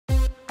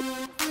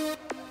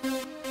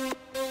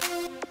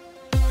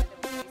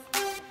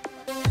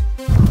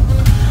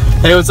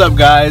Hey, what's up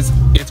guys?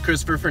 It's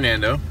Christopher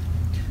Fernando.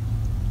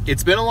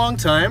 It's been a long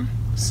time,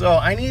 so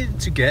I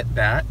needed to get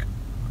back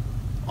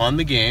on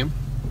the game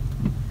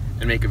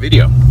and make a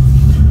video.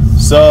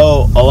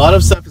 So a lot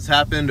of stuff has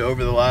happened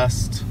over the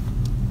last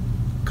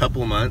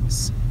couple of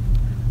months.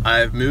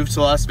 I've moved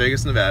to Las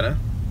Vegas, Nevada.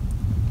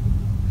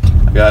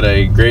 I got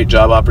a great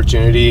job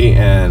opportunity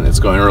and it's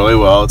going really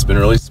well. It's been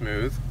really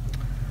smooth.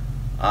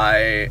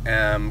 I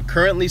am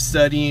currently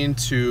studying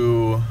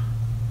to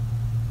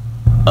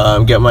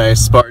get my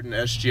Spartan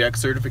SGX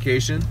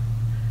certification,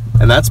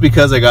 and that's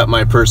because I got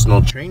my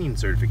personal training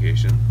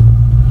certification.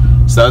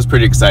 So that was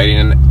pretty exciting,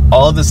 and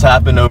all of this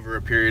happened over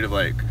a period of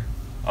like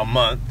a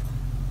month.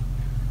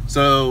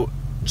 So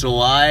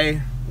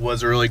July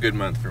was a really good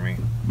month for me.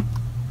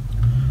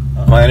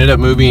 I ended up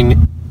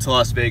moving to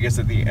Las Vegas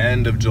at the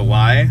end of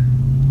July,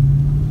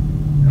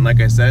 and like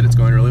I said, it's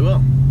going really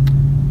well.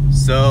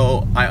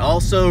 So I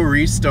also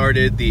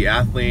restarted the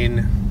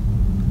Athlean-X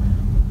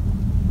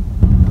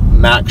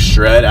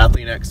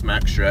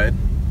Max Shred,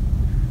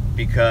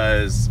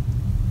 because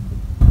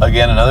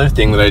again, another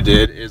thing that I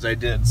did is I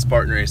did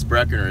Spartan race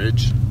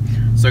Breckenridge.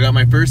 So I got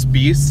my first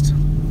beast,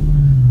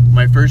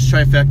 my first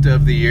trifecta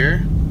of the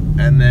year,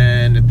 and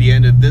then at the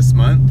end of this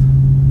month,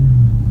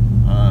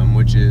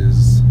 which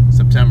is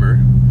September,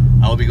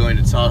 I'll be going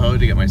to Tahoe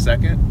to get my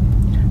second,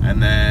 and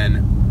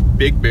then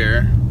Big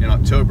Bear in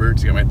October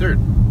to get my third.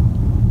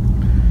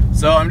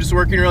 So I'm just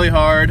working really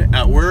hard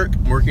at work,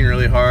 I'm working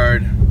really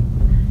hard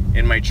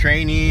in my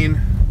training.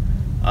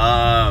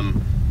 I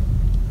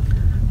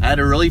had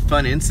a really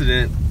fun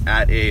incident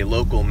at a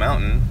local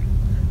mountain,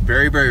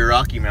 very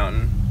rocky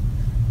mountain.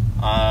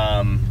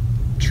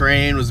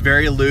 Terrain was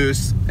very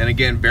loose and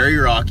again very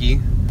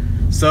rocky,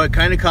 so it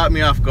kind of caught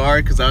me off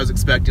guard because I was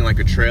expecting like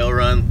a trail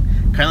run,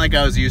 kind of like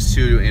I was used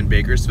to in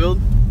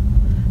Bakersfield.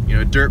 You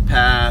know, dirt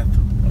path,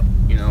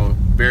 you know,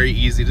 very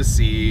easy to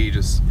see,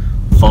 just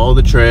follow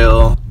the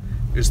trail.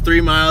 It was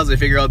 3 miles. I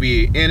figure I'll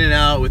be in and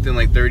out within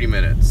like 30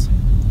 minutes.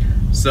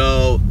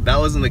 So that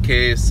wasn't the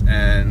case,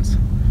 and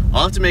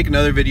I'll have to make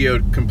another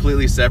video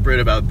completely separate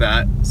about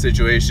that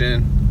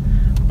situation.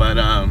 But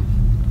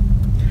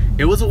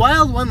it was a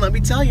wild one, let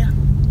me tell you.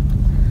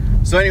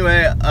 So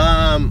anyway,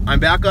 I'm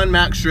back on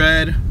Max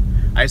Shred.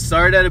 I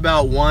started at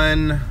about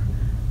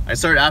I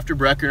started after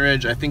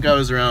Breckenridge. I think I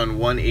was around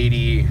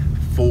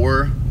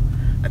 184.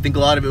 I think a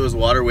lot of it was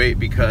water weight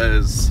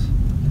because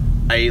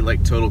I ate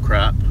like total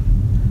crap.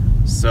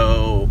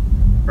 So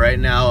right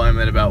now I'm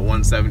at about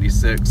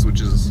 176,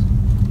 which is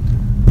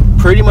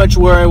pretty much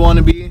where I want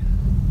to be,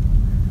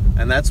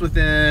 and that's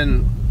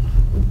within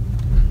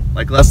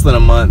like less than a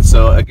month.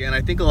 So again, I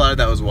think a lot of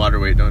that was water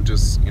weight. Don't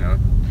just, you know,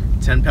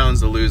 10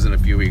 pounds to lose in a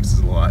few weeks is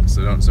a lot,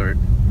 so don't start,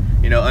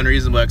 you know,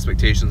 unreasonable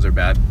expectations are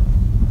bad.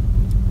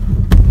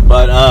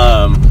 But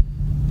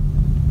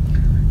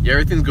yeah,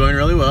 everything's going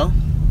really well,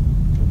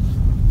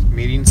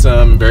 meeting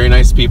some very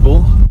nice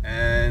people,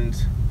 and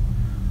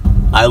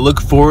I look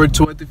forward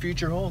to what the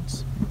future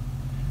holds.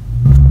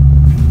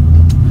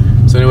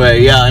 So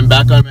anyway, yeah, I'm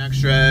back on Max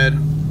Shred.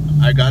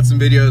 I got some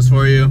videos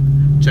for you.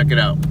 Check it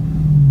out.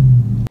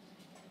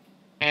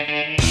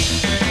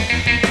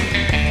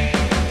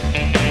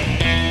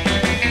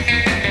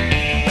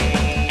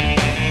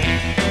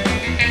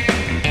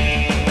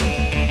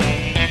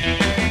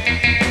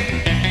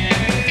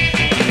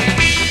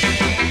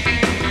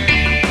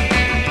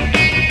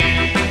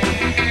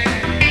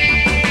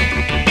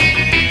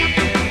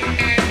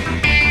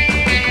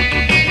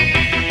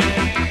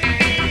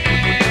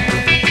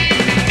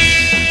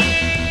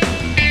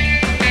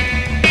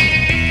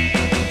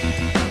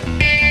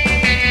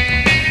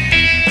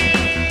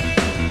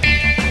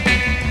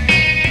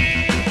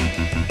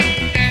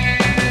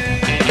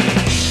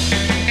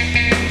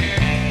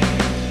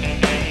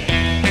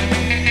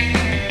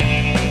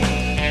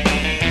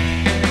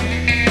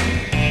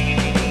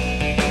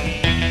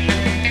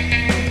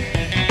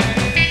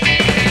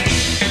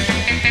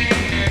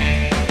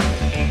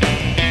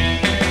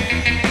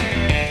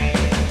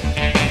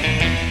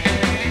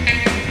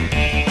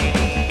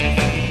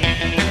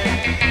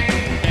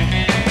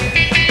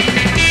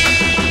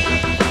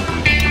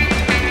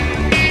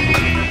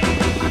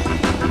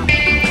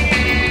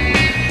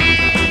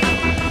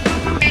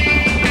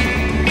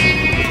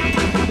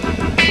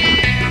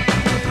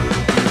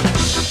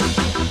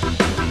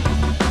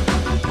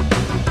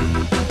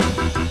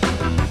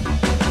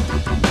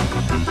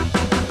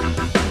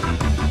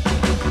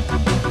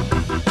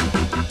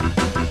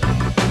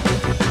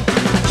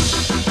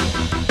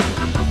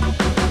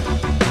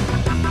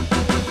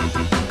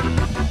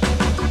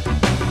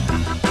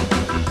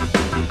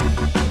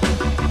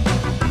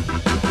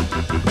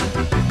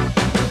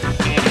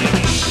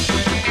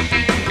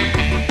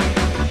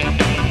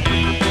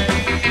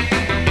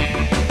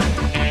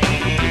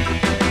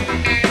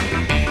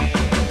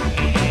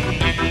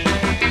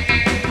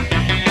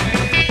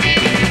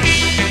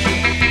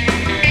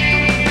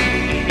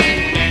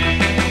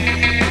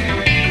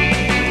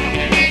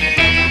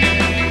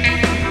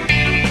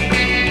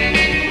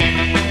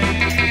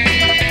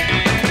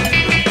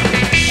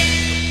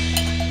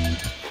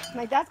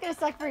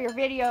 like for your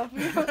video.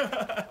 If you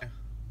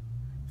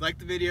like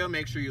the video,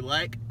 make sure you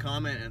like,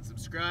 comment, and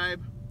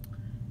subscribe.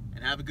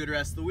 And have a good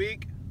rest of the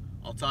week.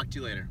 I'll talk to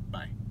you later.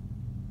 Bye.